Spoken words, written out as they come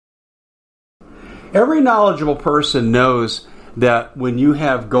Every knowledgeable person knows that when you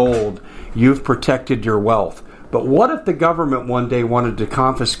have gold, you've protected your wealth. But what if the government one day wanted to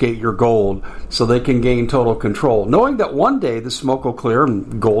confiscate your gold so they can gain total control, knowing that one day the smoke will clear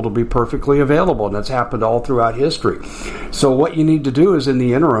and gold will be perfectly available, and that's happened all throughout history. So what you need to do is, in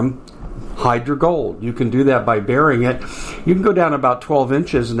the interim, hide your gold. You can do that by burying it. You can go down about 12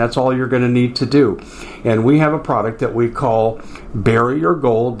 inches, and that's all you're going to need to do. And we have a product that we call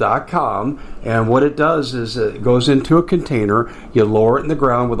buryyourgold.com, and what it does is it goes into a container. You lower it in the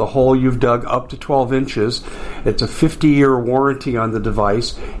ground with a hole you've dug up to 12 inches. It's a 50-year warranty on the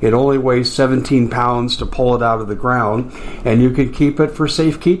device. It only weighs 17 pounds to pull it out of the ground, and you can keep it for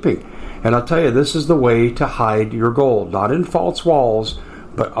safekeeping. And I'll tell you, this is the way to hide your gold. Not in false walls,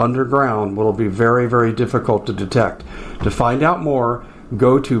 but underground, will be very, very difficult to detect. To find out more,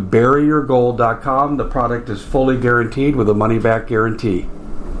 go to buryyourgold.com. The product is fully guaranteed with a money-back guarantee.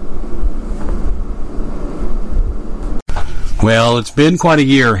 Well, it's been quite a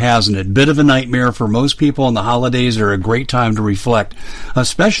year, hasn't it? Bit of a nightmare for most people, and the holidays are a great time to reflect,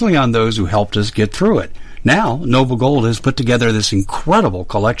 especially on those who helped us get through it. Now, Noble Gold has put together this incredible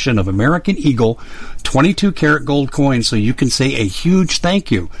collection of American Eagle 22-karat gold coins, so you can say a huge thank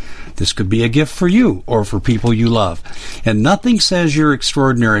you. This could be a gift for you or for people you love. And nothing says you're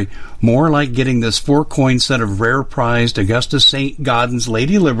extraordinary more like getting this 4-coin set of rare prized Augusta St. Gaudens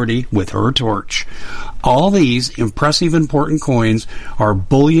Lady Liberty with her torch. All these impressive, important coins are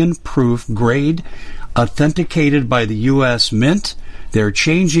bullion-proof grade, authenticated by the U.S. Mint. They're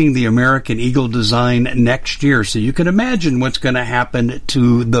changing the American Eagle design next year, so you can imagine what's going to happen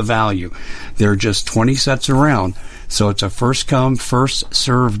to the value. There are just 20 sets around, so it's a first-come,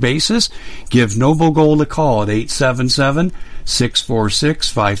 first-served basis. Give Noble Gold a call at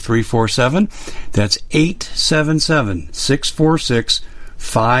 877-646-5347. That's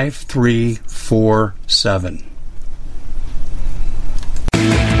 877-646-5347.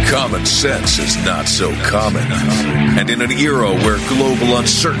 Common sense is not so common. And in an era where global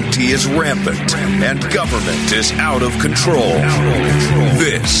uncertainty is rampant and government is out of control,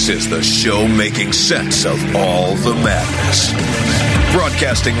 this is the show making sense of all the madness.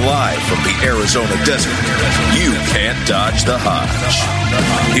 Broadcasting live from the Arizona desert, you can't dodge the Hodge.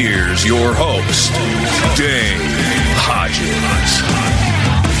 Here's your host, Dave Hodges.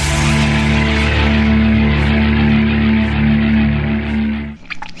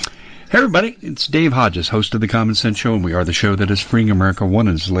 Hey everybody, it's Dave Hodges, host of the Common Sense Show, and we are the show that is freeing America one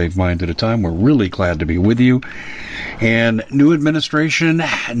enslaved mind at a time. We're really glad to be with you. And new administration,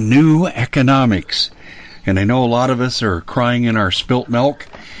 new economics. And I know a lot of us are crying in our spilt milk,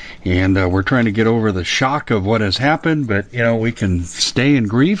 and we're trying to get over the shock of what has happened, but, you know, we can stay in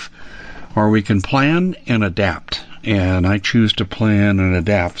grief, or we can plan and adapt. And I choose to plan and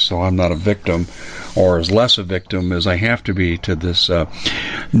adapt, so I'm not a victim, or as less a victim as I have to be to this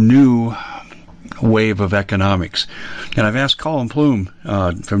new wave of economics. And I've asked Colin Plume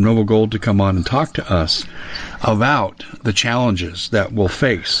from Noble Gold to come on and talk to us about the challenges that we'll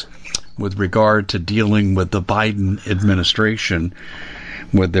face with regard to dealing with the Biden administration,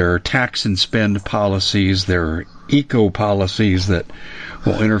 with their tax and spend policies, their eco policies that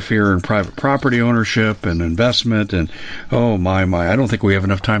will interfere in private property ownership and investment, and oh my, I don't think we have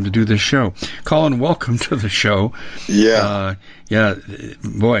enough time to do this show. Colin, welcome to the show. Yeah.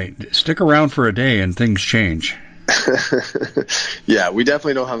 Boy, stick around for a day and things change. Yeah, we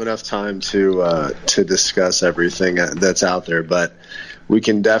definitely don't have enough time to discuss everything that's out there, but we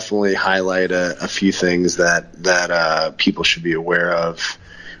can definitely highlight a few things that people should be aware of,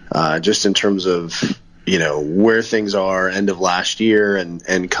 just in terms of, you know, where things are end of last year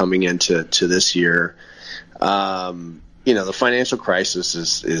and coming into this year. You know, the financial crisis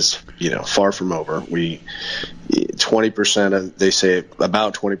is far from over. 20% they say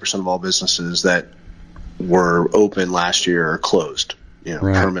about 20% of all businesses that were open last year are closed, right.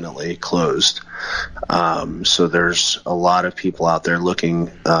 Permanently closed. So there's a lot of people out there looking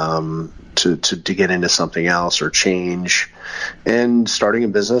to get into something else or change and starting a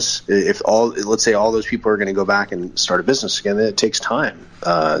business. Let's say all those people are going to go back and start a business again, it takes time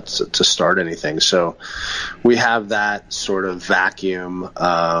to start anything. So we have that sort of vacuum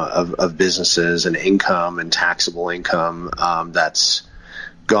of businesses and income and taxable income that's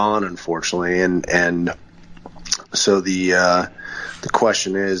gone, unfortunately, and so the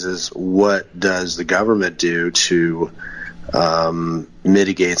question is what does the government do to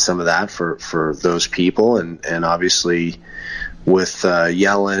mitigate some of that for those people, and obviously with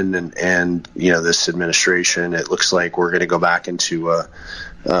Yellen and this administration, it looks like we're going to go back into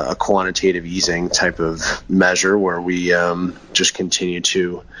a quantitative easing type of measure where we just continue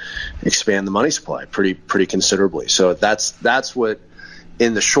to expand the money supply pretty considerably. So that's what,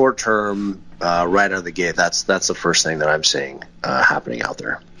 in the short term, right out of the gate, that's the first thing that I'm seeing happening out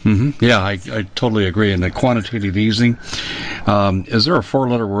there. Mm-hmm. Yeah, I totally agree. And the quantitative easing, is there a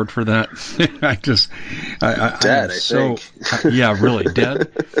 4-letter word for that? Dead, I think. Yeah, really,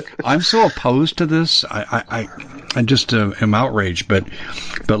 dead. I'm so opposed to this. I just am outraged. But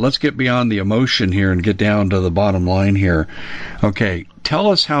let's get beyond the emotion here and get down to the bottom line here. Okay, tell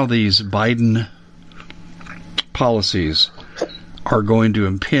us how these Biden policies are going to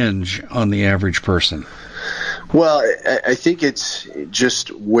impinge on the average person. Well, I think it's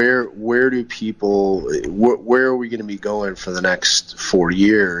just where do people, where are we going to be going for the next 4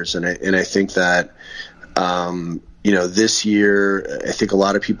 years? And I think that, this year, I think a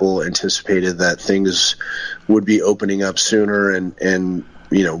lot of people anticipated that things would be opening up sooner. And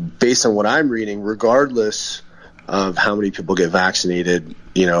based on what I'm reading, regardless of how many people get vaccinated,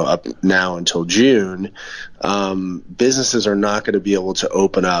 up now until June, businesses are not going to be able to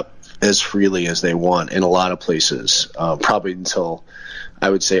open up as freely as they want in a lot of places, probably until,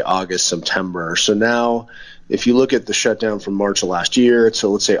 I would say, August, September. So now, if you look at the shutdown from March of last year, so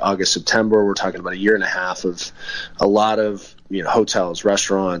let's say August, September, we're talking about a year and a half of a lot of hotels,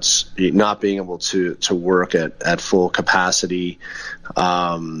 restaurants not being able to work at full capacity.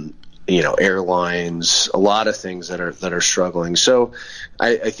 Airlines, a lot of things that are struggling. So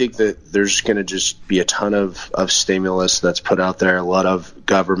I think that there's going to just be a ton of stimulus that's put out there, a lot of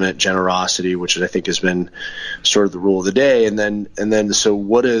government generosity, which I think has been sort of the rule of the day. And then so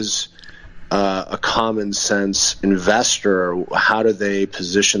what is a common sense investor? How do they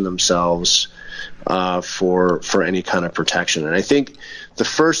position themselves for any kind of protection? And I think the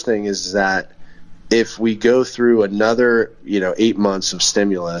first thing is that if we go through another, 8 months of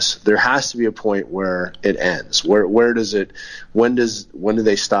stimulus, there has to be a point where it ends. When do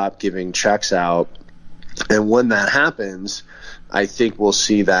they stop giving checks out? And when that happens, I think we'll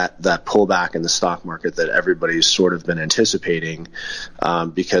see that pullback in the stock market that everybody's sort of been anticipating,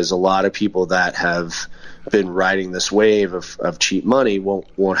 because a lot of people that have been riding this wave of cheap money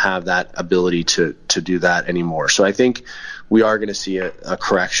won't have that ability to do that anymore. So I think we are going to see a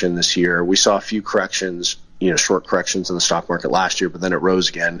correction this year. We saw a few corrections, short corrections in the stock market last year, but then it rose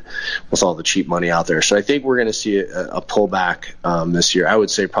again with all the cheap money out there. So I think we're going to see a pullback this year. I would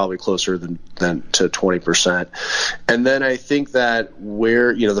say probably closer than to 20%. And then I think that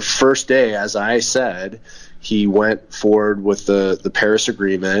the first day, as I said, he went forward with the Paris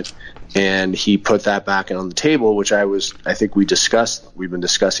Agreement, and he put that back on the table, which I think we've been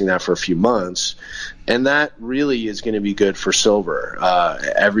discussing that for a few months. And that really is going to be good for silver.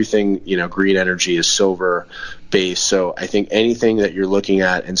 Everything, green energy is silver based. So I think anything that you're looking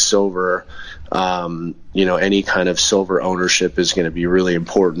at in silver, any kind of silver ownership is going to be really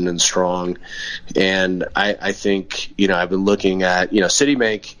important and strong. And I think, I've been looking at,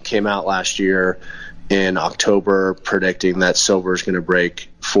 Citibank came out last year in October predicting that silver is going to break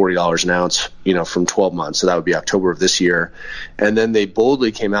 $40 an ounce, from 12 months. So that would be October of this year. And then they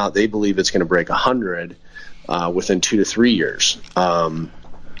boldly came out. They believe it's going to break 100 within 2 to 3 years.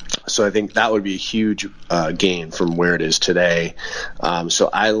 So I think that would be a huge gain from where it is today. So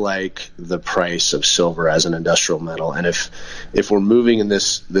I like the price of silver as an industrial metal. And if we're moving in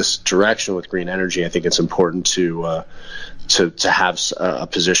this direction with green energy, I think it's important to have a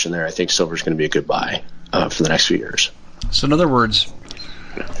position there. I think silver is going to be a good buy for the next few years. So in other words,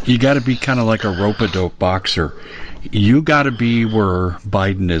 you got to be kind of like a rope-a-dope boxer. You got to be where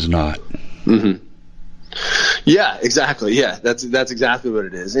Biden is not. Mm-hmm. Yeah, exactly. Yeah, that's exactly what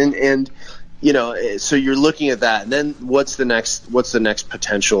it is. And so you're looking at that, and then what's the next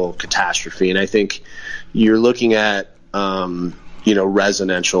potential catastrophe? And I think you're looking at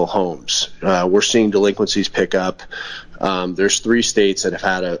residential homes. We're seeing delinquencies pick up. There's 3 states that have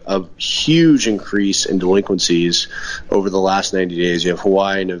had a huge increase in delinquencies over the last 90 days. You have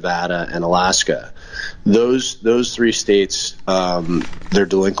Hawaii, Nevada, and Alaska. Those 3 states, their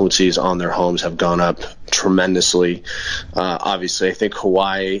delinquencies on their homes have gone up tremendously. Obviously, I think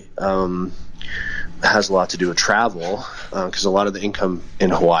Hawaii has a lot to do with travel, because a lot of the income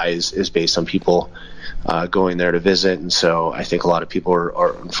in Hawaii is based on people going there to visit, and so I think a lot of people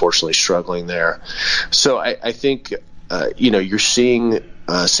are unfortunately struggling there. So I think you're seeing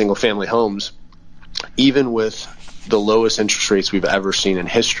single-family homes, even with the lowest interest rates we've ever seen in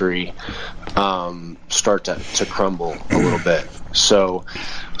history, start to crumble a little bit. So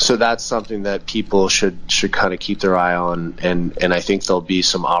that's something that people should kind of keep their eye on, and I think there'll be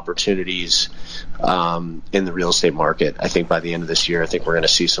some opportunities in the real estate market. I think by the end of this year, I think we're going to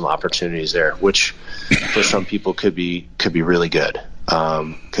see some opportunities there, which for some people could be really good.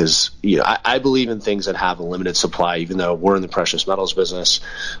 Because I believe in things that have a limited supply, even though we're in the precious metals business.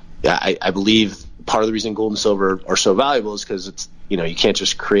 I believe part of the reason gold and silver are so valuable is because it's you can't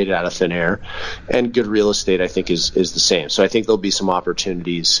just create it out of thin air, and good real estate I think is the same. So I think there'll be some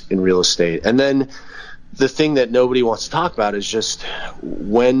opportunities in real estate. And then the thing that nobody wants to talk about is just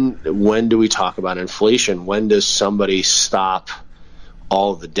when do we talk about inflation? When does somebody stop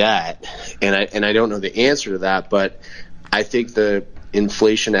all the debt? And I don't know the answer to that, but I think the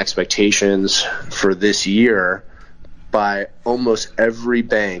inflation expectations for this year by almost every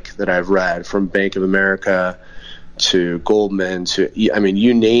bank that I've read, from Bank of America to Goldman to,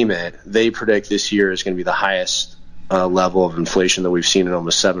 you name it, they predict this year is going to be the highest level of inflation that we've seen in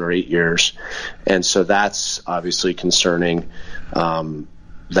almost 7 or 8 years. And so that's obviously concerning,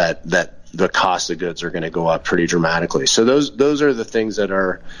 that the cost of goods are going to go up pretty dramatically. So those are the things that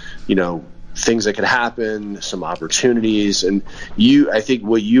are, things that could happen, some opportunities. And I think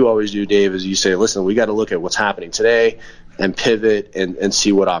what you always do, Dave, is you say, listen, we got to look at what's happening today and pivot and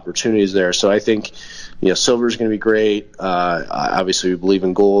see what opportunities there. So I think, silver is going to be great. Obviously we believe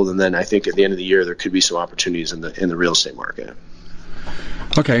in gold. And then I think at the end of the year, there could be some opportunities in the real estate market.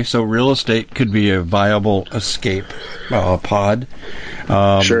 Okay. So real estate could be a viable escape pod.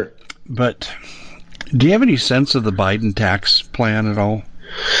 Sure. But do you have any sense of the Biden tax plan at all?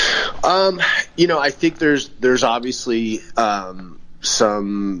 I think there's obviously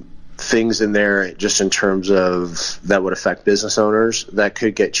some things in there just in terms of that would affect business owners that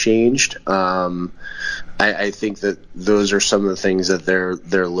could get changed. I think that those are some of the things that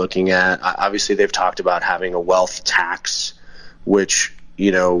they're looking at. Obviously, they've talked about having a wealth tax, which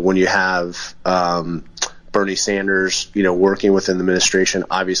when you have Bernie Sanders, working within the administration,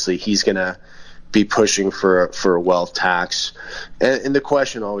 obviously he's going to be pushing for a wealth tax. And the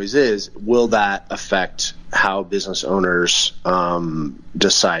question always is, will that affect how business owners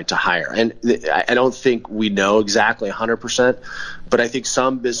decide to hire? And I don't think we know exactly 100%, but I think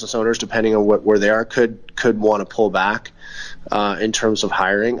some business owners, depending on where they are, could want to pull back in terms of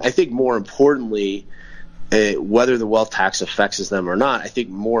hiring. I think more importantly, whether the wealth tax affects them or not, I think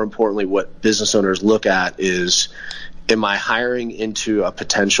more importantly what business owners look at is, am I hiring into a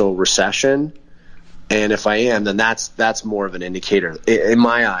potential recession? And if I am, then that's more of an indicator. In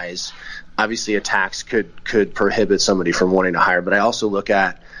my eyes, obviously a tax could prohibit somebody from wanting to hire, but I also look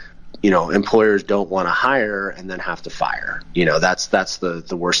at, employers don't want to hire and then have to fire. That's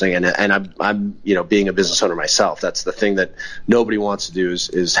the worst thing. And I'm being a business owner myself, that's the thing that nobody wants to do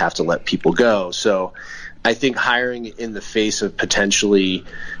is have to let people go. So I think hiring in the face of potentially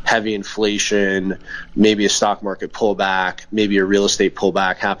heavy inflation, maybe a stock market pullback, maybe a real estate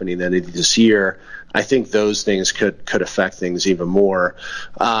pullback happening the end of this year, I think those things could affect things even more.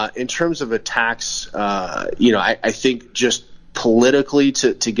 In terms of a tax, I think just politically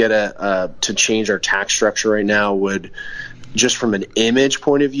to get to change our tax structure right now would, just from an image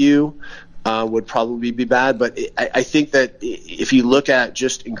point of view, would probably be bad. But I think that if you look at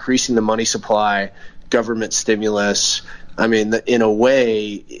just increasing the money supply, government stimulus, in a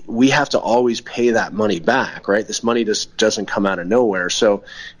way, we have to always pay that money back, right? This money just doesn't come out of nowhere. So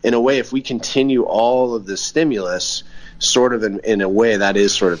in a way, if we continue all of this stimulus, sort of in a way, that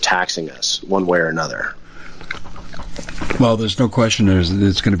is sort of taxing us one way or another. Well, there's no question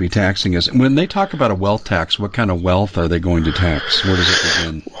it's going to be taxing us. When they talk about a wealth tax, what kind of wealth are they going to tax? Where does it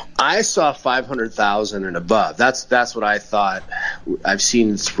begin? I saw $500,000 and above. That's what I thought. I've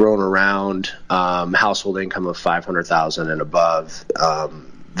seen thrown around, household income of $500,000 and above.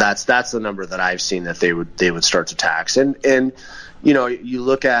 That's the number that I've seen that they would start to tax. And you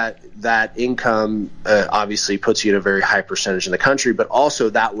look at that income, obviously puts you at a very high percentage in the country, but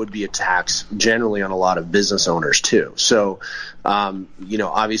also that would be a tax generally on a lot of business owners too. So,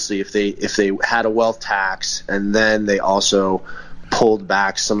 obviously if they had a wealth tax and then they also pulled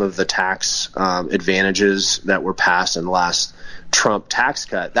back some of the tax advantages that were passed in the last Trump tax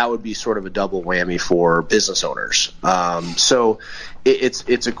cut, that would be sort of a double whammy for business owners. So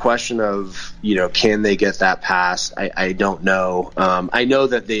it's a question of, can they get that passed? I don't know. I know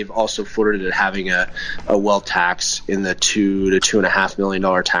that they've also flirted at having a wealth tax in the $2 to $2.5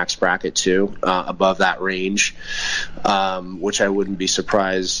 million tax bracket too, above that range, which I wouldn't be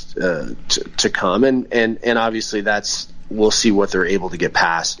surprised to come. And obviously that's we'll see what they're able to get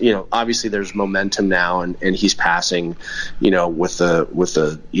passed. You know, obviously there's momentum now, and he's passing, you know, with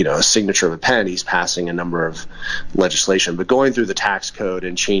a you know, a signature of a pen, he's passing a number of legislation. But going through the tax code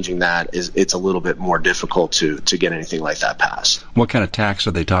and changing that it's a little bit more difficult to get anything like that passed. What kind of tax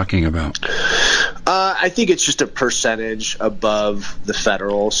are they talking about? I think it's just a percentage above the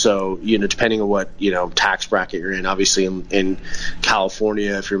federal. So, you know, depending on what, you know, tax bracket you're in, obviously in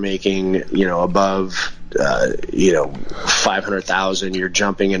California, if you're making, you know, above, you know, 500,000, you're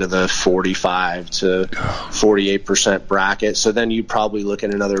jumping into the 45 to 48% bracket. So then you probably look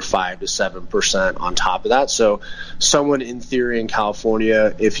at another 5 to 7% on top of that. So someone in theory in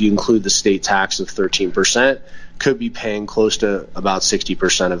California, if you include the state tax of 13%, could be paying close to about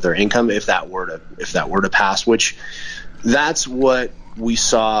 60% of their income if that were to pass, which that's what we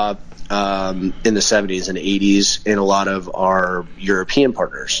saw in the 70s and 80s in a lot of our European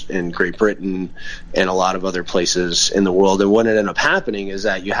partners in Great Britain and a lot of other places in the world. And what ended up happening is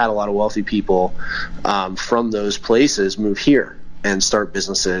that you had a lot of wealthy people from those places move here and start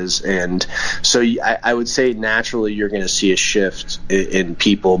businesses. And so I would say naturally you're going to see a shift in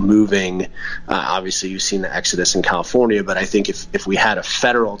people moving. Obviously, you've seen the exodus in California, but I think if we had a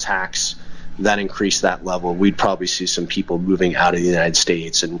federal tax that increased that level, we'd probably see some people moving out of the United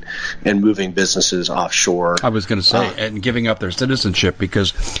States and moving businesses offshore. I was going to say, and giving up their citizenship,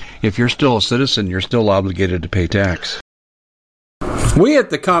 because if you're still a citizen, you're still obligated to pay tax. We at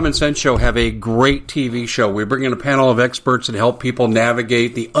the Common Sense Show have a great TV show. We bring in a panel of experts and help people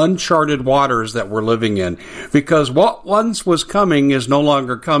navigate the uncharted waters that we're living in. Because what once was coming is no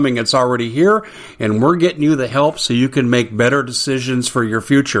longer coming. It's already here, and we're getting you the help so you can make better decisions for your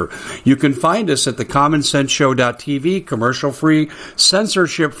future. You can find us at thecommonsenseshow.tv, commercial-free,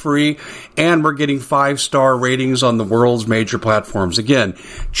 censorship-free, and we're getting 5-star ratings on the world's major platforms. Again,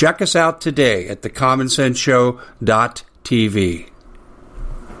 check us out today at thecommonsenseshow.tv.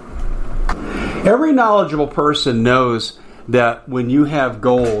 Every knowledgeable person knows that when you have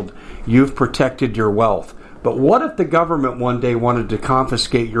gold, you've protected your wealth. But what if the government one day wanted to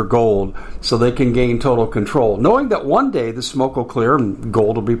confiscate your gold so they can gain total control, knowing that one day the smoke will clear and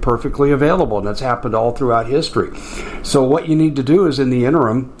gold will be perfectly available, and that's happened all throughout history. So what you need to do is, in the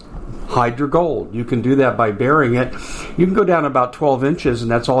interim, hide your gold. You can do that by burying it. You can go down about 12 inches, and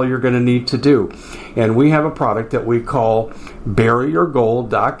that's all you're going to need to do. And we have a product that we call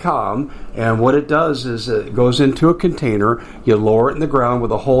buryyourgold.com, and what it does is it goes into a container. You lower it in the ground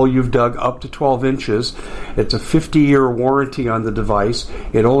with a hole you've dug up to 12 inches. It's a 50-year warranty on the device.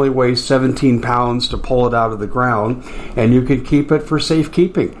 It only weighs 17 pounds to pull it out of the ground, and you can keep it for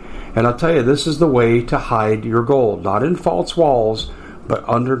safekeeping. And I'll tell you, this is the way to hide your gold, not in false walls, but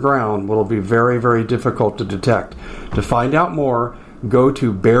underground. Will be very, very difficult to detect. To find out more, go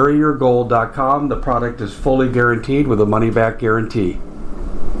to buryyourgold.com. The product is fully guaranteed with a money-back guarantee.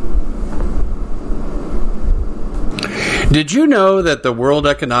 Did you know that the World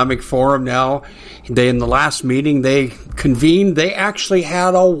Economic Forum now, in the last meeting they convened, they actually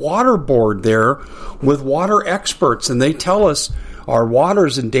had a water board there with water experts, and they tell us our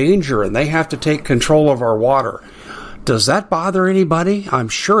water's in danger and they have to take control of our water. Does that bother anybody? I'm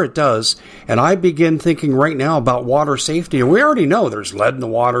sure it does. And I begin thinking right now about water safety. And we already know there's lead in the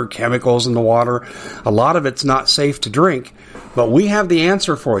water, chemicals in the water. A lot of it's not safe to drink. But we have the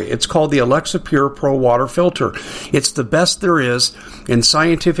answer for you. It's called the Alexa Pure Pro Water Filter. It's the best there is, and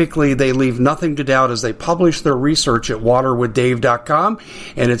scientifically they leave nothing to doubt as they publish their research at waterwithdave.com,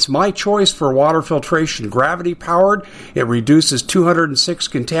 and it's my choice for water filtration. Gravity-powered, it reduces 206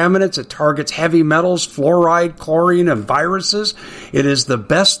 contaminants, it targets heavy metals, fluoride, chlorine, and viruses. It is the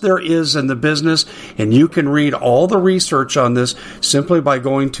best there is in the business, and you can read all the research on this simply by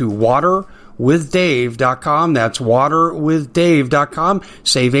going to waterwithdave.com. That's waterwithdave.com.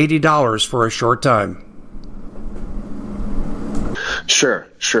 Save $80 for a short time. Sure.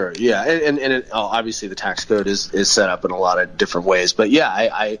 Yeah. And obviously the tax code is set up in a lot of different ways, but yeah,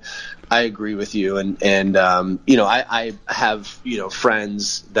 I agree with you. And I have,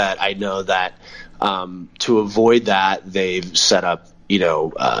 friends that I know that, to avoid that, they've set up,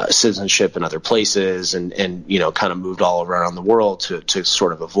 citizenship in other places and kind of moved all around the world to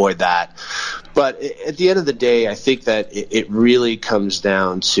sort of avoid that. But at the end of the day, I think that it really comes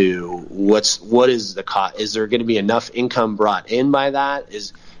down to what is the cost? Is there going to be enough income brought in by that?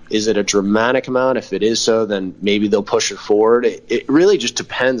 Is it a dramatic amount? If it is so, then maybe they'll push it forward. It really just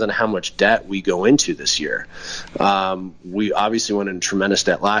depends on how much debt we go into this year. We obviously went into tremendous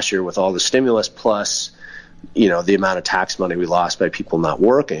debt last year with all the stimulus plus the amount of tax money we lost by people not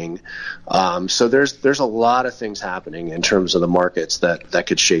working. So there's a lot of things happening in terms of the markets that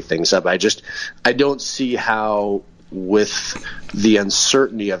could shake things up. I don't see how with the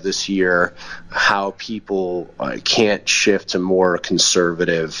uncertainty of this year, how people can't shift to more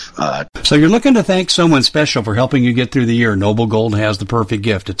conservative. So you're looking to thank someone special for helping you get through the year. Noble Gold has the perfect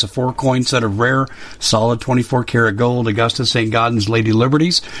gift. It's a 4-coin set of rare, solid 24-karat gold Augusta St. Gaudens Lady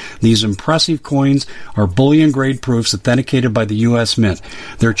Liberties. These impressive coins are bullion-grade proofs authenticated by the U.S. Mint.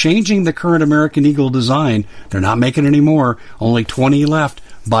 They're changing the current American Eagle design. They're not making any more. Only 20 left.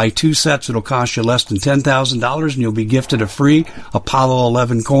 Buy 2 sets. It'll cost you less than $10,000, and you'll be gifted a free Apollo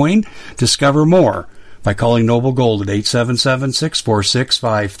 11 coin. Discover more by calling Noble Gold at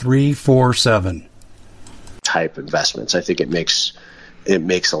 877-646-5347. Type investments. I think it makes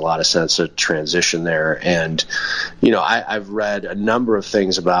a lot of sense to transition there. And, I've read a number of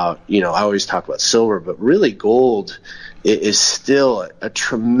things about, I always talk about silver, but really gold is still a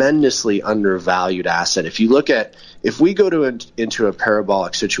tremendously undervalued asset. If we go into a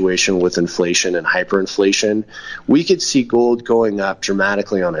parabolic situation with inflation and hyperinflation, we could see gold going up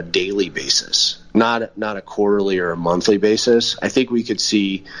dramatically on a daily basis, not a quarterly or a monthly basis. I think we could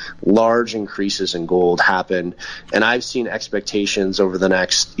see large increases in gold happen, and I've seen expectations over the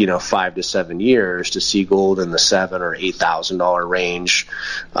next 5 to 7 years to see gold in the $7,000 or $8,000 range.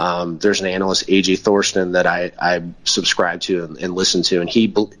 There's an analyst, AJ Thorsten, that I subscribe to and listen to, and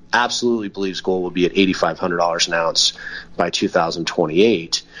he absolutely believes gold will be at $8,500 an ounce by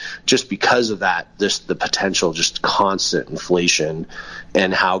 2028, just because of that, the potential just constant inflation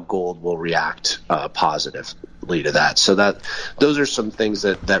and how gold will react positively to that. So those are some things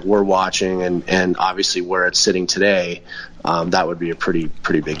that we're watching, and obviously where it's sitting today, that would be a pretty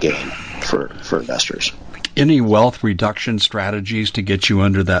big gain for investors. Any wealth reduction strategies to get you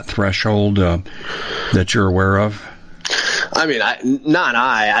under that threshold that you're aware of? I mean, I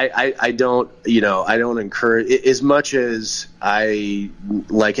don't encourage, as much as I,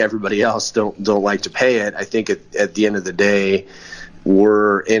 like everybody else, don't like to pay it. I think at the end of the day,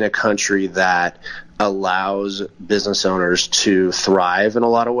 we're in a country that allows business owners to thrive in a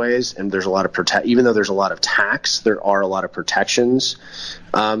lot of ways, and there's a lot of even though there's a lot of tax, there are a lot of protections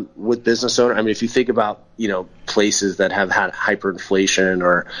with business owners. I mean, if you think about places that have had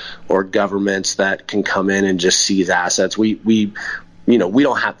hyperinflation or governments that can come in and just seize assets, we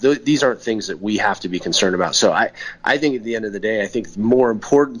don't have these aren't things that we have to be concerned about. So I think at the end of the day, I think the more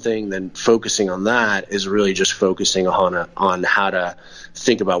important thing than focusing on that is really just focusing on how to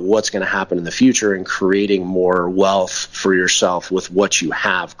think about what's going to happen in the future and creating more wealth for yourself with what you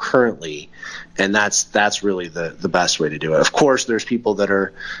have currently. And that's really the best way to do it. Of course, there's people that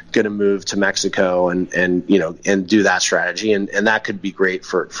are going to move to Mexico and do that strategy, and that could be great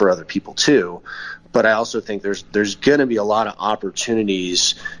for other people too. But I also think there's going to be a lot of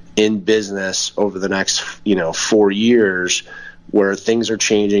opportunities in business over the next 4 years where things are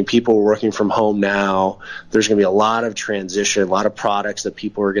changing. People are working from home now. There's going to be a lot of transition, a lot of products that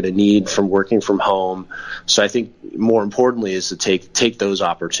people are going to need from working from home. So I think more importantly is to take those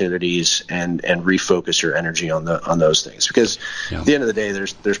opportunities and refocus your energy on those things, because at the end of the day,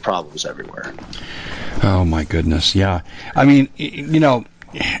 there's problems everywhere. Oh my goodness, yeah. I mean,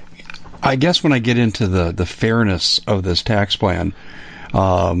 I guess when I get into the fairness of this tax plan,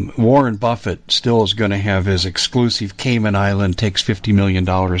 Warren Buffett still is going to have his exclusive Cayman Island, takes $50 million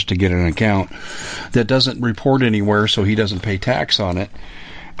to get an account that doesn't report anywhere, so he doesn't pay tax on it.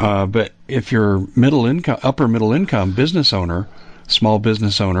 But if you're upper middle income business owner, small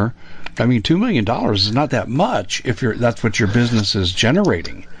business owner, I mean, $2 million is not that much if that's what your business is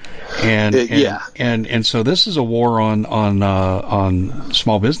generating. And so this is a war on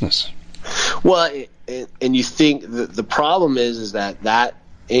small business. Well, and you think the problem is that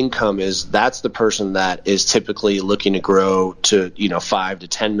income that's the person that is typically looking to grow to 5 to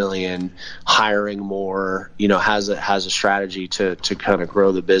 10 million, hiring more, has a strategy to kind of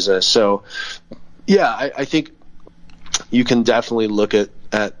grow the business. So yeah, I think you can definitely look at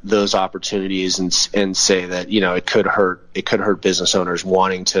those opportunities and say that it could hurt business owners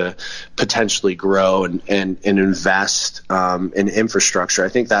wanting to potentially grow and invest in infrastructure. I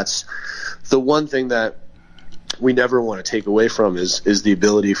think that's the one thing that we never want to take away from is the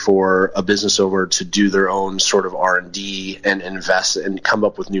ability for a business owner to do their own sort of R&D and invest and come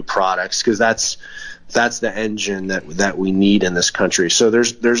up with new products, because that's the engine that we need in this country. So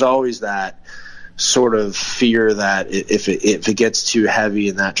there's always that sort of fear that if it gets too heavy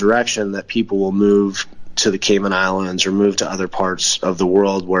in that direction, that people will move to the Cayman Islands or move to other parts of the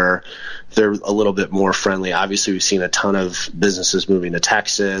world where they're a little bit more friendly. Obviously, we've seen a ton of businesses moving to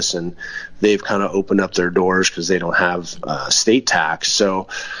Texas, and they've kind of opened up their doors because they don't have state tax. So,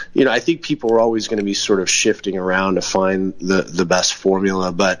 I think people are always going to be sort of shifting around to find the best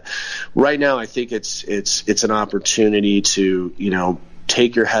formula. But right now, I think it's an opportunity to,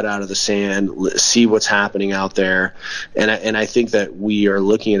 take your head out of the sand, see what's happening out there. And I think that we are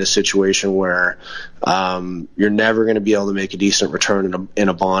looking at a situation where you're never going to be able to make a decent return in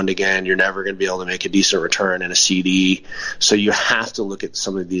a bond again. You're never going to be able to make a decent return in a CD. So you have to look at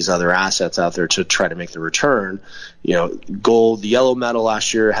some of these other assets out there to try to make the return. Gold, the yellow metal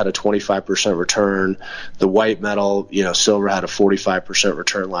last year had a 25% return. The white metal, silver had a 45%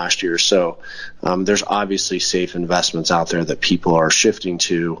 return last year. So there's obviously safe investments out there that people are shifting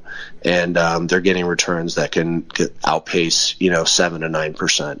to, and they're getting returns that can outpace 7 to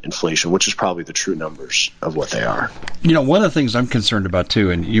 9% inflation, which is probably the true numbers of what they are. One of the things I'm concerned about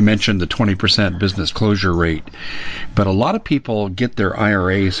too, and you mentioned the 20% business closure rate, but a lot of people get their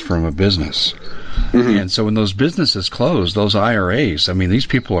IRAs from a business. Mm-hmm. And so when those businesses close, those IRAs, these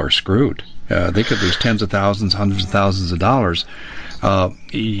people are screwed. They could lose tens of thousands, hundreds of thousands of dollars.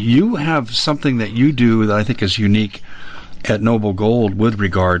 You have something that you do that I think is unique at Noble Gold with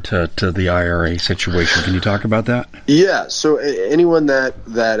regard to the IRA situation. Can you talk about that? Yeah. So anyone that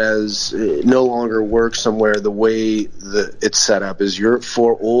is no longer works somewhere, the way that it's set up is your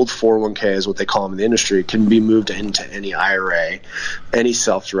old 401k, is what they call them in the industry, can be moved into any IRA, any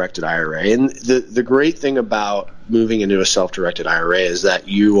self-directed IRA. And the great thing about moving into a self-directed IRA is that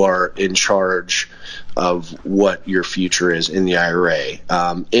you are in charge of what your future is in the IRA.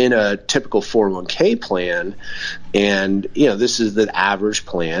 In a typical 401k plan, and this is the average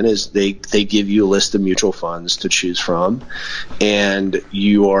plan, is they give you a list of mutual funds to choose from, and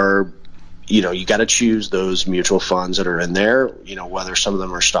you are you got to choose those mutual funds that are in there, whether some of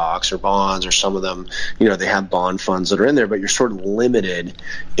them are stocks or bonds, or some of them, they have bond funds that are in there, but you're sort of limited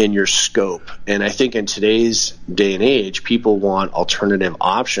in your scope. And I think in today's day and age, people want alternative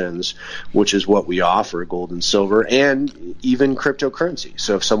options, which is what we offer, gold and silver, and even cryptocurrency.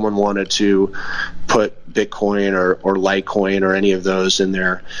 So if someone wanted to put Bitcoin or Litecoin or any of those in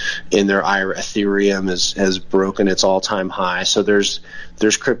their IRA, Ethereum has broken its all-time high. So there's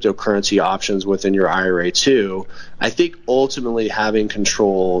cryptocurrency options within your IRA too. I think ultimately having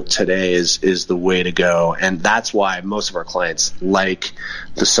control today is the way to go, and that's why most of our clients like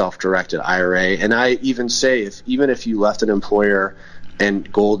the self-directed IRA. And I even say, even if you left an employer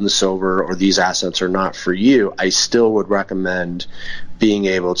and gold and silver or these assets are not for you, I still would recommend being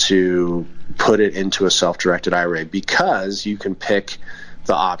able to put it into a self-directed IRA, because you can pick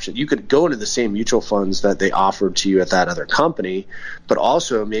the option. You could go into the same mutual funds that they offered to you at that other company, but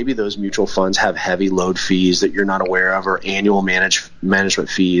also maybe those mutual funds have heavy load fees that you're not aware of, or annual management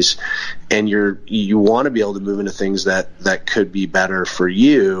fees, and you want to be able to move into things that could be better for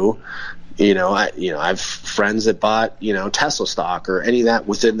you. I have friends that bought Tesla stock or any of that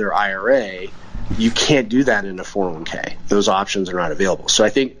within their IRA. You can't do that in a 401k. Those options are not available. So I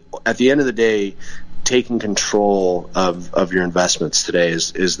think at the end of the day, taking control of your investments today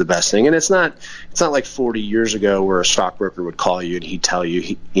is the best thing. And it's not like 40 years ago where a stockbroker would call you and he'd tell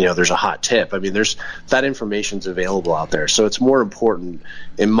you, there's a hot tip. There's that information's available out there. So it's more important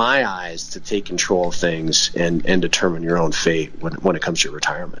in my eyes to take control of things and determine your own fate when it comes to your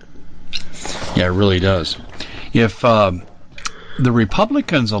retirement. Yeah, it really does. If the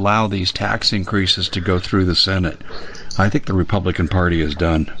Republicans allow these tax increases to go through the Senate, I think the Republican Party is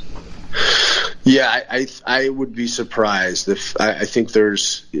done. Yeah, I would be surprised if I think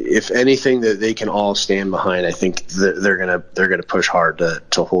if anything that they can all stand behind. I think they're gonna push hard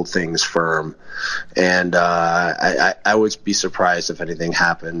to hold things firm, and I would be surprised if anything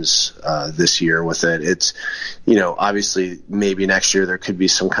happens this year with it. It's obviously maybe next year there could be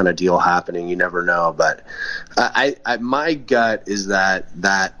some kind of deal happening. You never know, but my gut is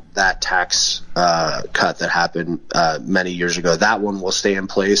that tax cut that happened many years ago, that one will stay in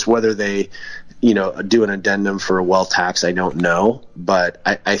place. Whether they do an addendum for a wealth tax, I don't know, but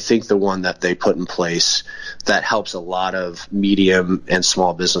I think the one that they put in place that helps a lot of medium and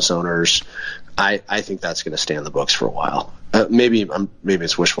small business owners, I think that's going to stay in the books for a while. Maybe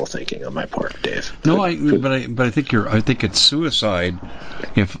it's wishful thinking on my part, Dave. No, but I think it's suicide.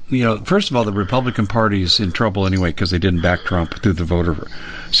 If first of all, the Republican Party is in trouble anyway because they didn't back Trump through the voter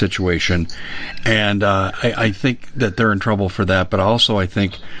situation, and I think that they're in trouble for that. But also, I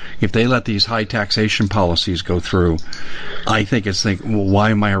think if they let these high taxation policies go through, I think well, why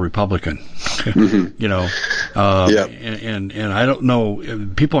am I a Republican? Mm-hmm. And I don't know.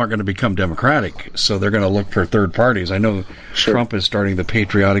 People aren't going to become Democratic, so they're going to look for third parties. I know. Sure. Trump is starting the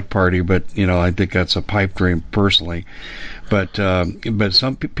Patriotic Party, but I think that's a pipe dream personally. But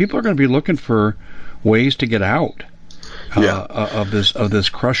some people are going to be looking for ways to get out of this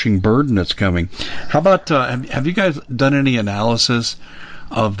crushing burden that's coming. How about have you guys done any analysis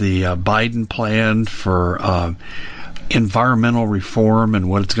of the Biden plan for environmental reform and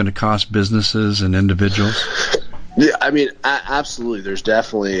what it's going to cost businesses and individuals? Yeah, I mean, absolutely. There's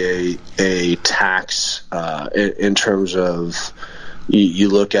definitely a tax in terms of you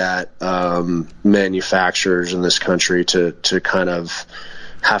look at manufacturers in this country to kind of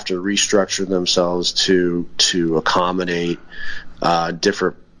have to restructure themselves to accommodate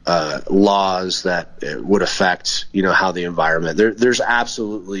different laws that would affect how the environment. There's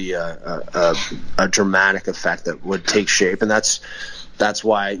absolutely a dramatic effect that would take shape, and that's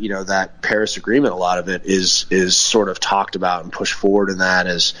why that Paris Agreement, a lot of it is sort of talked about and pushed forward in that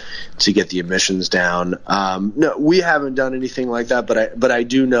is to get the emissions down. No, we haven't done anything like that, but I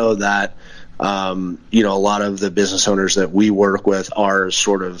do know that a lot of the business owners that we work with are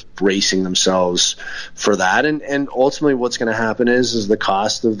sort of bracing themselves for that, and ultimately what's going to happen is the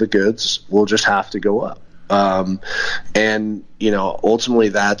cost of the goods will just have to go up. And ultimately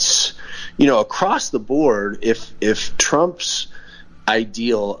that's across the board. If Trump's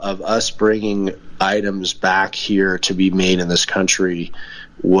ideal of us bringing items back here to be made in this country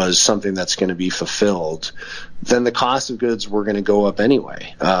was something that's going to be fulfilled, then the cost of goods were going to go up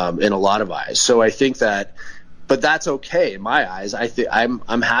anyway, in a lot of eyes. So I think that, but that's okay in my eyes.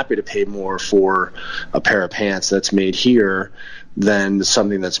 I'm happy to pay more for a pair of pants that's made here than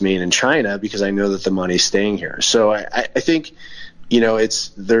something that's made in China because I know that the money's staying here. So I think,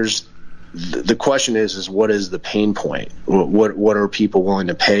 the question is what is the pain point? What are people willing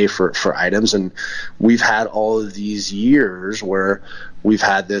to pay for items? And we've had all of these years where we've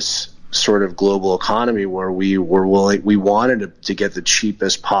had this sort of global economy where we wanted to get the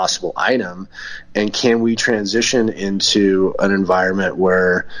cheapest possible item. And can we transition into an environment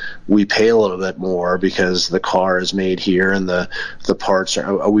where we pay a little bit more because the car is made here and the parts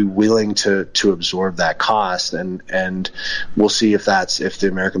are we willing to absorb that cost? And we'll see if the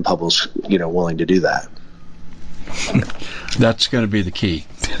American public's willing to do that. That's going to be the key.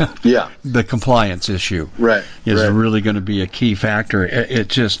 Yeah. The compliance issue is really going to be a key factor. It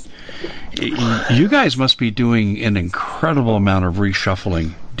just, you guys must be doing an incredible amount of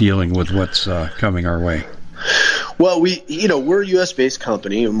reshuffling dealing with what's coming our way. Well, we're a U.S. based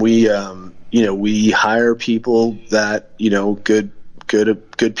company, and we hire people that,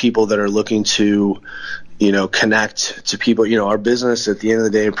 good people that are looking to, connect to people. Our business at the end of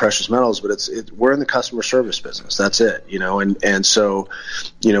the day in precious metals, but we're in the customer service business. That's it, and so,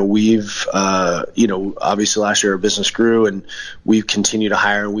 we've, obviously last year our business grew and we've continued to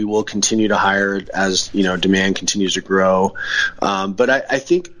hire and we will continue to hire as, demand continues to grow. But I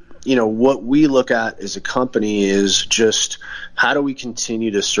think, what we look at as a company is just how do we continue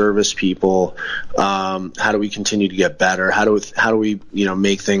to service people? How do we continue to get better? How do we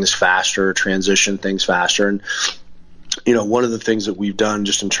make things faster, transition things faster? And one of the things that we've done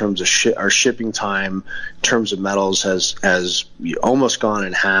just in terms of our shipping time, in terms of metals, has almost gone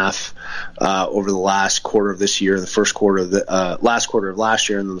in half over the last quarter of this year, the first quarter of the last quarter of last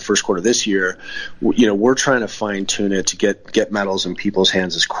year, and then the first quarter of this year. We're trying to fine tune it to get metals in people's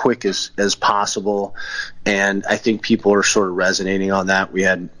hands as quick as possible, and I think people are sort of resonating on that. We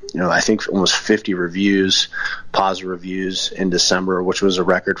had I think almost 50 positive reviews in December, which was a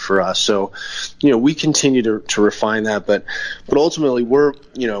record for us. So, we continue to refine that, but ultimately we're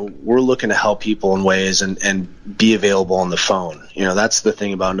looking to help people in ways and be available on the phone. That's the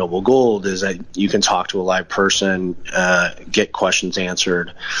thing about Noble Gold is that you can talk to a live person, get questions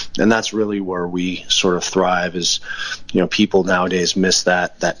answered. And that's really where we sort of thrive is, people nowadays miss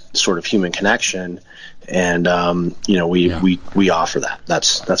that sort of human connection. And, we offer that.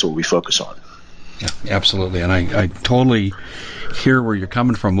 That's what we focus on. Yeah, absolutely. And I totally hear where you're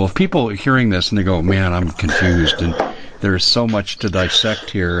coming from. Well, if people are hearing this and they go, man, I'm confused and there's so much to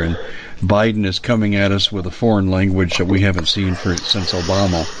dissect here, and Biden is coming at us with a foreign language that we haven't seen since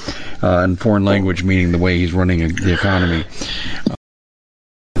Obama, and foreign language meaning the way he's running the economy.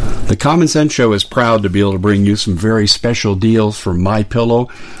 The Common Sense Show is proud to be able to bring you some very special deals from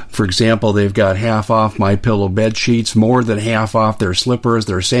MyPillow. For example, they've got half off MyPillow bed sheets, more than half off their slippers,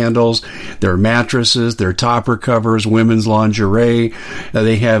 their sandals, their mattresses, their topper covers, women's lingerie.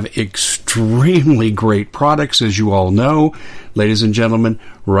 They have extremely great products, as you all know. Ladies and gentlemen,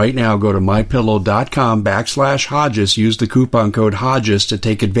 right now go to mypillow.com/Hodges. Use the coupon code Hodges to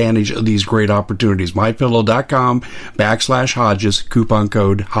take advantage of these great opportunities. mypillow.com/Hodges, coupon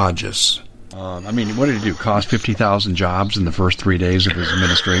code Hodges. I mean, what did he do? Cost 50,000 jobs in the first 3 days of his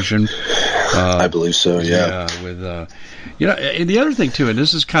administration? I believe so, yeah. And the other thing, too, and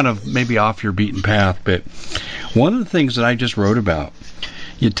this is kind of maybe off your beaten path, but one of the things that I just wrote about,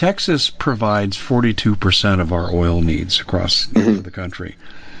 Texas provides 42% of our oil needs across the country.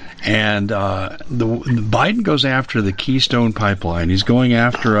 And Biden goes after the Keystone Pipeline. He's going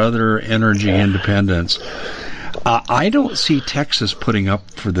after other energy independence. I don't see Texas putting up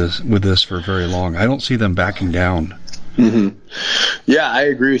with this for very long. I don't see them backing down. Mm-hmm. Yeah, I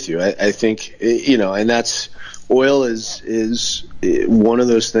agree with you. I think, and that's oil is one of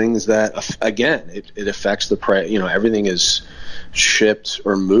those things that, again, it affects the price. Everything is shipped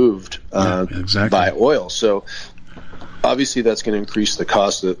or moved by oil. So obviously that's going to increase the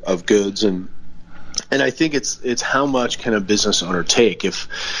cost of goods, and I think it's how much can a business owner take if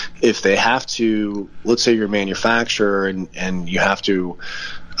they have to, let's say you're a manufacturer and you have to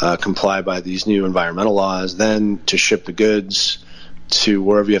comply by these new environmental laws, then to ship the goods to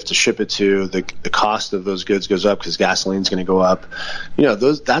wherever you have to ship it to, the cost of those goods goes up because gasoline's going to go up.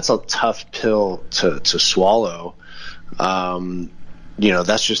 That's a tough pill to swallow.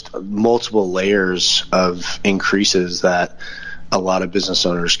 That's just multiple layers of increases that a lot of business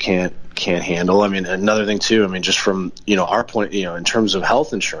owners can't handle. I mean, another thing too, just from, our point, in terms of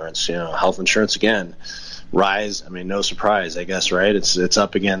health insurance, again, rise. No surprise, I guess, right? It's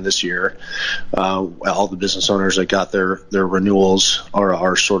up again this year. All the business owners that got their renewals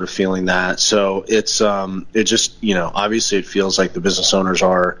are sort of feeling that. So it just, obviously it feels like the business owners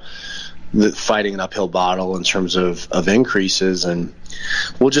are fighting an uphill battle in terms of increases, and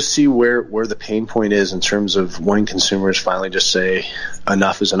we'll just see where the pain point is in terms of when consumers finally just say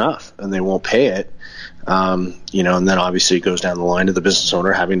enough is enough and they won't pay it. And then obviously it goes down the line to the business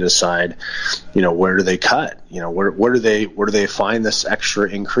owner having to decide, where do they cut? Where do they find this extra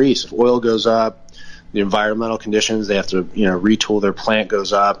increase? If oil goes up, the environmental conditions, they have to, retool their plant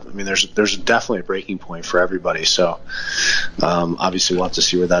goes up. There's definitely a breaking point for everybody. So, obviously we'll have to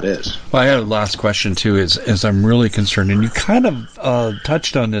see where that is. Well, I had a last question too, is I'm really concerned, and you kind of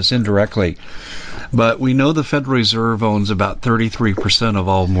touched on this indirectly, but we know the Federal Reserve owns about 33% of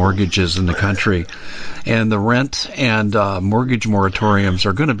all mortgages in the country, and the rent and mortgage moratoriums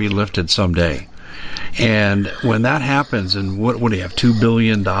are going to be lifted someday. And when that happens, and what do you have, $2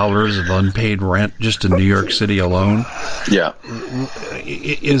 billion of unpaid rent just in New York City alone? Yeah.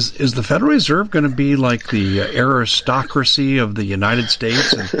 Is the Federal Reserve going to be like the aristocracy of the United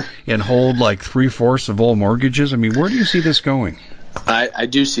States and hold like 3/4 of all mortgages? Where do you see this going? I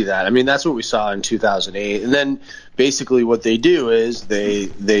do see that. That's what we saw in 2008. And then basically what they do is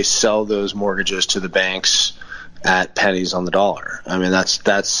they sell those mortgages to the banks at pennies on the dollar.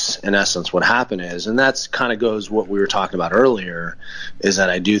 That's in essence what happened is, and that's kind of goes what we were talking about earlier, is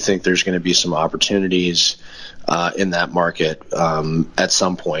that I do think there's going to be some opportunities in that market at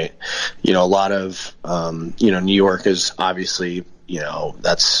some point. A lot of New York is obviously,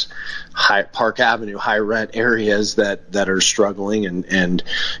 that's Park Avenue, high rent areas that are struggling, and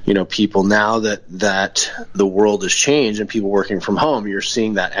people now that the world has changed and people working from home, you're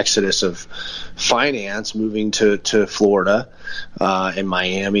seeing that exodus of finance moving to Florida and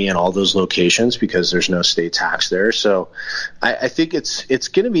Miami and all those locations because there's no state tax there. So I think it's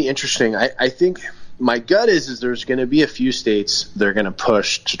going to be interesting. I think my gut is there's going to be a few states that are going to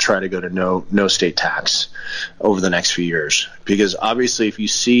push to try to go to no state tax over the next few years, because obviously if you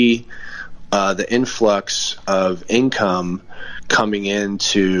see the influx of income coming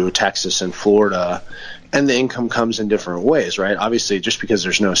into Texas and Florida, and the income comes in different ways, right? Obviously, just because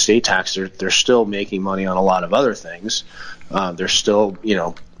there's no state tax, they're still making money on a lot of other things. There's still,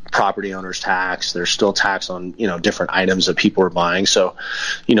 property owners tax. There's still tax on, different items that people are buying. So,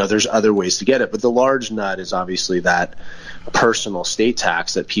 there's other ways to get it. But the large nut is obviously that personal state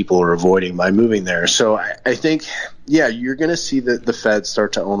tax that people are avoiding by moving there. So I think, you're going to see the Fed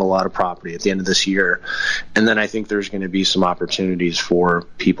start to own a lot of property at the end of this year. And then I think there's going to be some opportunities for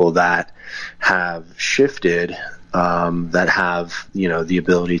people that have shifted, that have, the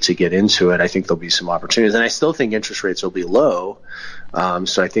ability to get into it. I think there'll be some opportunities. And I still think interest rates will be low.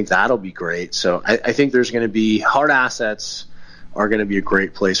 So I think that'll be great. So I think there's going to be hard assets are going to be a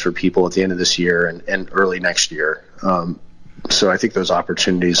great place for people at the end of this year and early next year. So I think those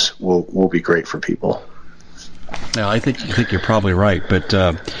opportunities will be great for people. Yeah, I think you're probably right, but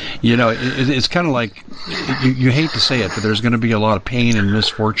it's kind of like you hate to say it, but there's going to be a lot of pain and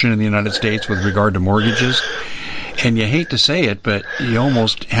misfortune in the United States with regard to mortgages, and you hate to say it, but you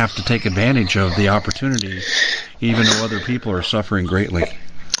almost have to take advantage of the opportunity, even though other people are suffering greatly.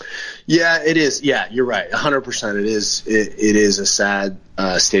 Yeah, it is. Yeah, you're right. 100%. It is. It is a sad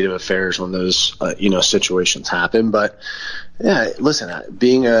state of affairs when those situations happen. But yeah, listen,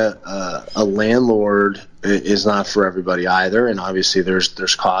 being a landlord is not for everybody either, and obviously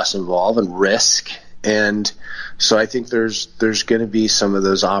there's costs involved and risk, and so I think there's going to be some of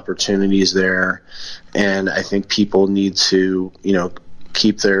those opportunities there, and I think people need to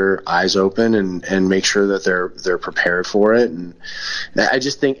keep their eyes open and make sure that they're prepared for it. And I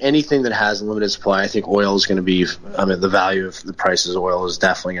just think anything that has limited supply, I think oil is going to be, the value of the prices of oil is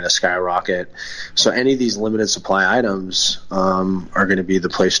definitely going to skyrocket. So any of these limited supply items are going to be the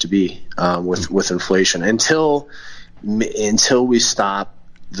place to be with inflation until we stop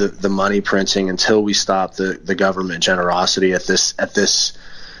the money printing, until we stop the government generosity at this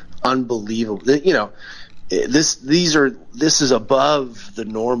unbelievable, this is above the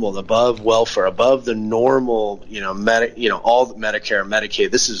normal, above welfare, above the normal, all the Medicare and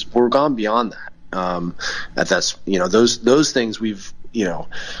Medicaid. We're gone beyond that. That's those things we've,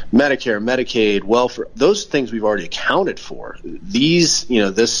 Medicare, Medicaid, welfare, those things we've already accounted for. These,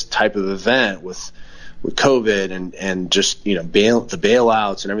 this type of event with COVID and just, the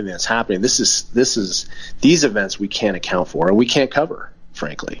bailouts and everything that's happening. This is these events we can't account for and we can't cover,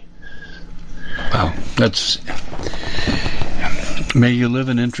 frankly. Wow, may you live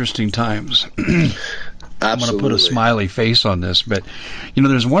in interesting times. Absolutely. I'm going to put a smiley face on this, but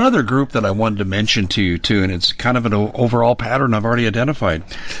there's one other group that I wanted to mention to you too, and it's kind of an overall pattern I've already identified.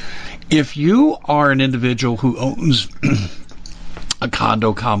 If you are an individual who owns a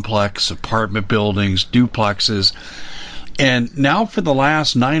condo complex, apartment buildings, duplexes, and now for the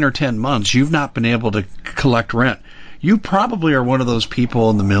last 9 or 10 months you've not been able to collect rent, you probably are one of those people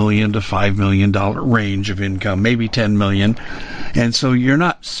in the $1 million to $5 million range of income, maybe $10 million. And so you're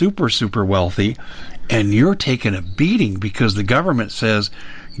not super, super wealthy, and you're taking a beating because the government says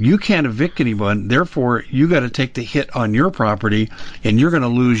you can't evict anyone, therefore you got to take the hit on your property, and you're going to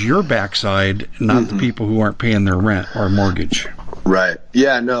lose your backside, not the people who aren't paying their rent or mortgage. Right.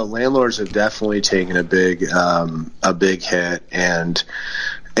 Yeah, no, landlords have definitely taken a big hit, and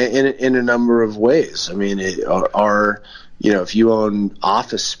in a number of ways. I mean, if you own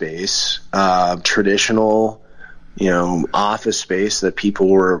office space, traditional, office space that people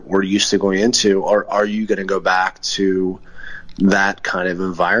were used to going into, are you going to go back to that kind of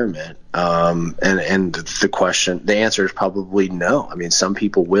environment? And the answer is probably no. I mean, some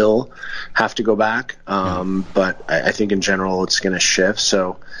people will have to go back, but I think in general it's going to shift.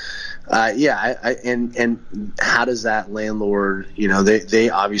 So, and how does that landlord, they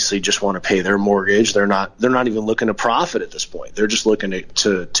obviously just want to pay their mortgage. They're not even looking to profit at this point. They're just looking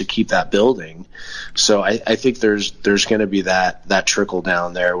to keep that building. So I think there's going to be that trickle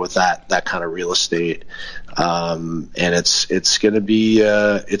down there with that kind of real estate. And it's going to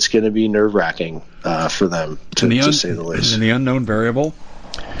be nerve wracking, for them to say the least. And the unknown variable,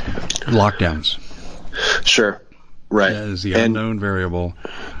 lockdowns. Sure. Right. That is the unknown variable.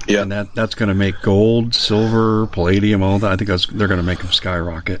 Yeah. And that's going to make gold, silver, palladium, all that. I think they're going to make them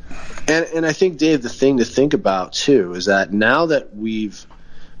skyrocket. And I think, Dave, the thing to think about too is that now that we've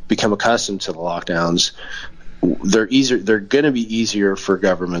become accustomed to the lockdowns, they're going to be easier for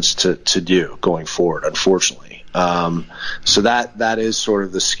governments to do going forward, unfortunately. So that is sort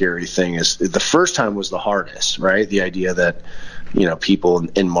of the scary thing. Is the first time was the hardest, right? The idea that, people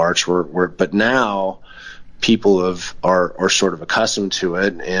in March were but now people are sort of accustomed to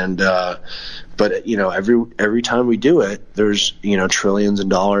it, and but every time we do it, there's trillions of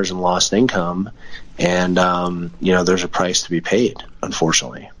dollars in lost income, and there's a price to be paid,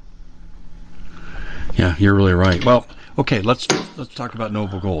 unfortunately. Yeah, you're really right. Well, okay, let's talk about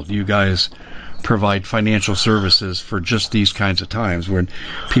Noble Gold. You guys provide financial services for just these kinds of times when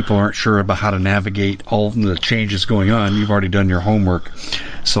people aren't sure about how to navigate all the changes going on. You've already done your homework.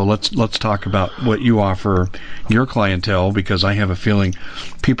 So let's talk about what you offer your clientele, because I have a feeling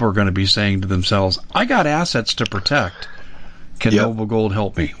people are going to be saying to themselves, I got assets to protect. can Noble Gold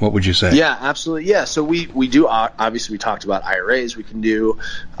help me? What would you say? Yeah, absolutely. Yeah, so we do, obviously we talked about IRAs we can do.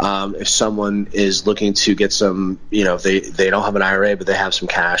 If someone is looking to get some, if they don't have an IRA but they have some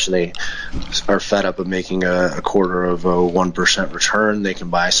cash and they are fed up of making a quarter of a 1% return, they can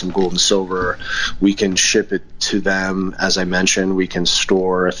buy some gold and silver. We can ship it to them. As I mentioned, we can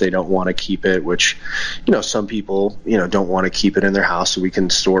store if they don't want to keep it, which, some people, don't want to keep it in their house, so we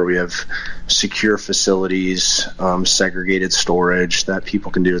can store. We have secure facilities, segregated storage that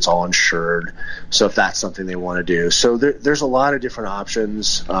people can do. It's all insured. So if that's something they want to do. So there's a lot of different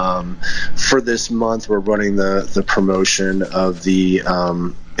options. For this month, we're running the promotion of the,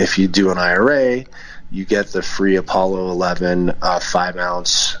 if you do an IRA, you get the free Apollo 11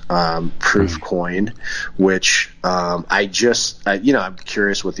 5-ounce proof coin, which I'm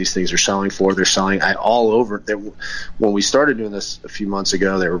curious what these things are selling for. They're selling all over. When we started doing this a few months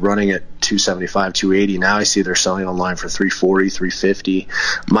ago, they were running at $275, $280. Now I see they're selling online for $340, $350.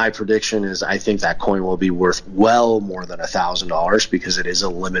 My prediction is I think that coin will be worth well more than $1,000 because it is a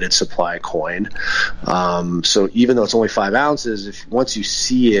limited supply coin. So even though it's only 5 ounces, once you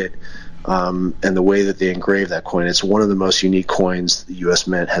see it, and the way that they engrave that coin, it's one of the most unique coins the U.S.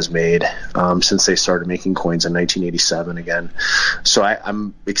 Mint has made since they started making coins in 1987 again. So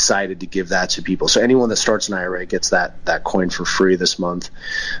I'm excited to give that to people. So anyone that starts an IRA gets that coin for free this month.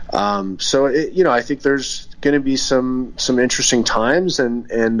 I think there's going to be some interesting times, and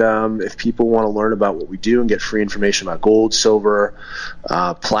if people want to learn about what we do and get free information about gold, silver,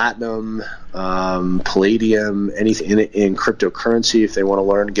 platinum, palladium, anything in cryptocurrency, if they want to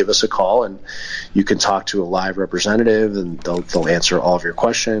learn, give us a call and you can talk to a live representative and they'll answer all of your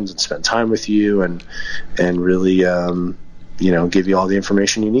questions and spend time with you and really give you all the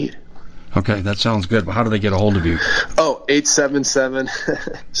information you need. Okay, that sounds good. But how do they get a hold of you?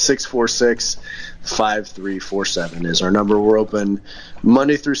 877-646-5347 is our number. We're open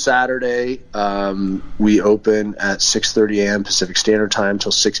Monday through Saturday. We open at 6:30 a.m. Pacific Standard Time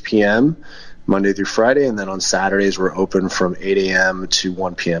till 6 p.m. Monday through Friday, and then on Saturdays we're open from 8 a.m. to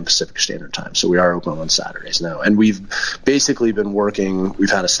 1 p.m. Pacific Standard Time. So we are open on Saturdays now, and we've basically been working.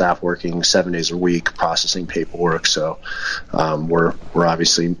 We've had a staff working 7 days a week processing paperwork. So we're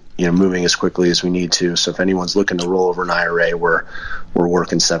obviously moving as quickly as we need to. So if anyone's looking to roll over an IRA, we're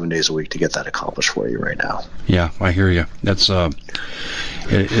working 7 days a week to get that accomplished for you right now. Yeah, I hear you. That's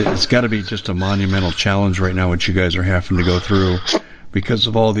it's got to be just a monumental challenge right now, what you guys are having to go through because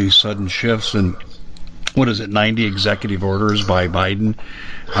of all these sudden shifts and 90 executive orders by Biden.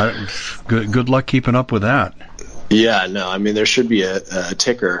 Good luck keeping up with that. Yeah, no, I mean, there should be a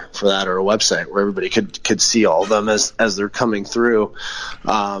ticker for that or a website where everybody could see all of them as they're coming through.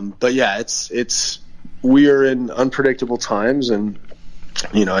 But yeah, we are in unpredictable times, and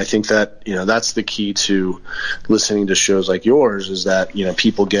I think that that's the key to listening to shows like yours is that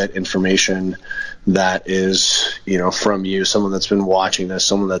people get information that is from you, someone that's been watching this,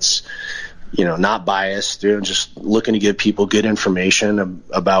 someone that's not biased, just looking to give people good information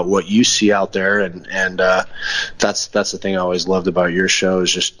about what you see out there. And that's the thing I always loved about your show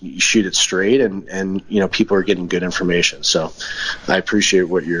is just you shoot it straight and people are getting good information. So I appreciate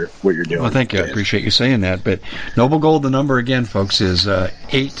what you're doing. Well, thank you. Dave. I appreciate you saying that. But Noble Gold, the number again, folks, is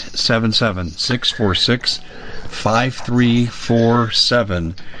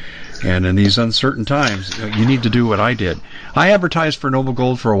 877-646-5347. And in these uncertain times, you need to do what I did. I advertised for Noble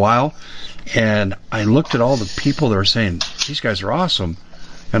Gold for a while, and I looked at all the people that are saying, these guys are awesome.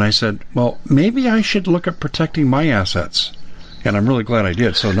 And I said, well, maybe I should look at protecting my assets. And I'm really glad I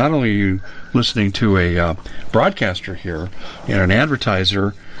did. So not only are you listening to a broadcaster here and an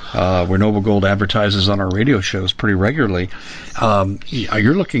advertiser where Noble Gold advertises on our radio shows pretty regularly,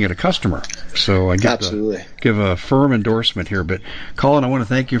 you're looking at a customer. So I get to give a firm endorsement here. But Colin, I want to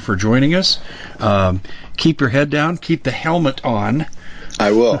thank you for joining us. Keep your head down. Keep the helmet on.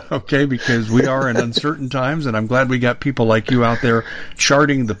 I will. Okay, because we are in uncertain times, and I'm glad we got people like you out there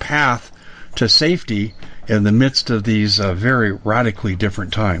charting the path to safety in the midst of these very radically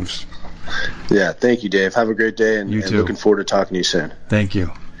different times. Yeah, thank you, Dave. Have a great day, and looking forward to talking to you soon. Thank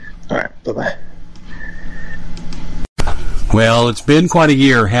you. All right, bye-bye. Well, it's been quite a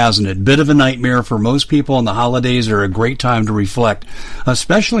year, hasn't it? Bit of a nightmare for most people, and the holidays are a great time to reflect,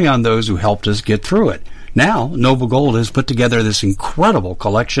 especially on those who helped us get through it. Now, Noble Gold has put together this incredible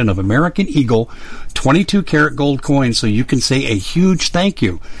collection of American Eagle 22-karat gold coins so you can say a huge thank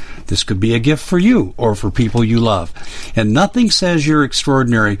you. This could be a gift for you or for people you love. And nothing says you're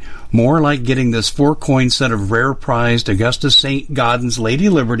extraordinary more like getting this 4-coin set of rare prized Augusta St. Gaudens Lady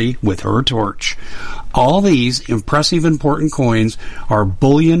Liberty with her torch. All these impressive important coins are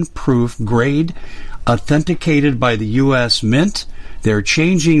bullion-proof grade authenticated by the U.S. Mint. They're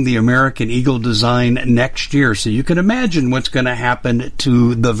changing the American Eagle design next year, so you can imagine what's going to happen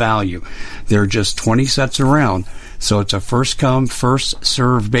to the value. There are just 20 sets around, so it's a first-come,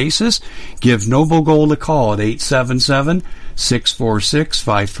 first-served basis. Give Noble Gold a call at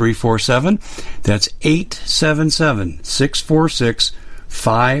 877-646-5347. That's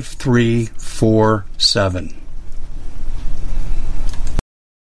 877-646-5347.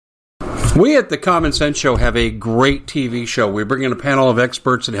 We at the Common Sense Show have a great TV show. We bring in a panel of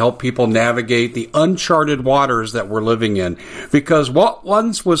experts and help people navigate the uncharted waters that we're living in. Because what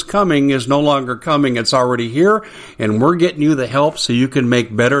once was coming is no longer coming. It's already here, and we're getting you the help so you can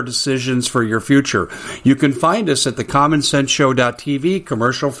make better decisions for your future. You can find us at thecommonsenseshow.tv,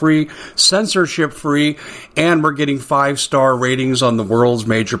 commercial-free, censorship-free, and we're getting 5-star ratings on the world's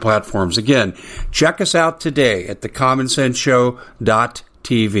major platforms. Again, check us out today at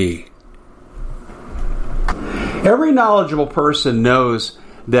thecommonsenseshow.tv. Every knowledgeable person knows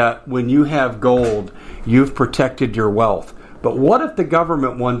that when you have gold, you've protected your wealth. But what if the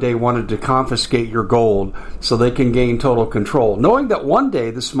government one day wanted to confiscate your gold so they can gain total control, knowing that one day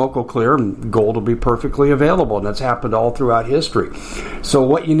the smoke will clear and gold will be perfectly available, and that's happened all throughout history. So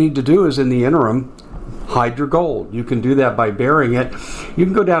what you need to do is, in the interim, hide your gold. You can do that by burying it. You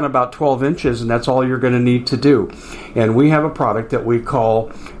can go down about 12 inches, and that's all you're going to need to do. And we have a product that we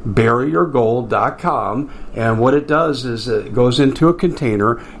call buryyourgold.com, and what it does is it goes into a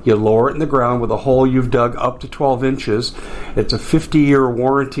container. You lower it in the ground with a hole you've dug up to 12 inches. It's a 50-year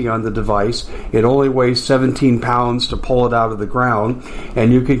warranty on the device. It only weighs 17 pounds to pull it out of the ground,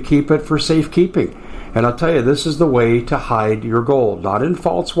 and you can keep it for safekeeping. And I'll tell you, this is the way to hide your gold. Not in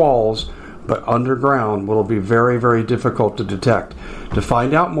false walls, but underground will be very, very difficult to detect. To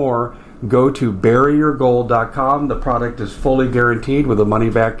find out more, go to buryyourgold.com. The product is fully guaranteed with a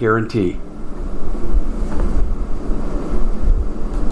money-back guarantee.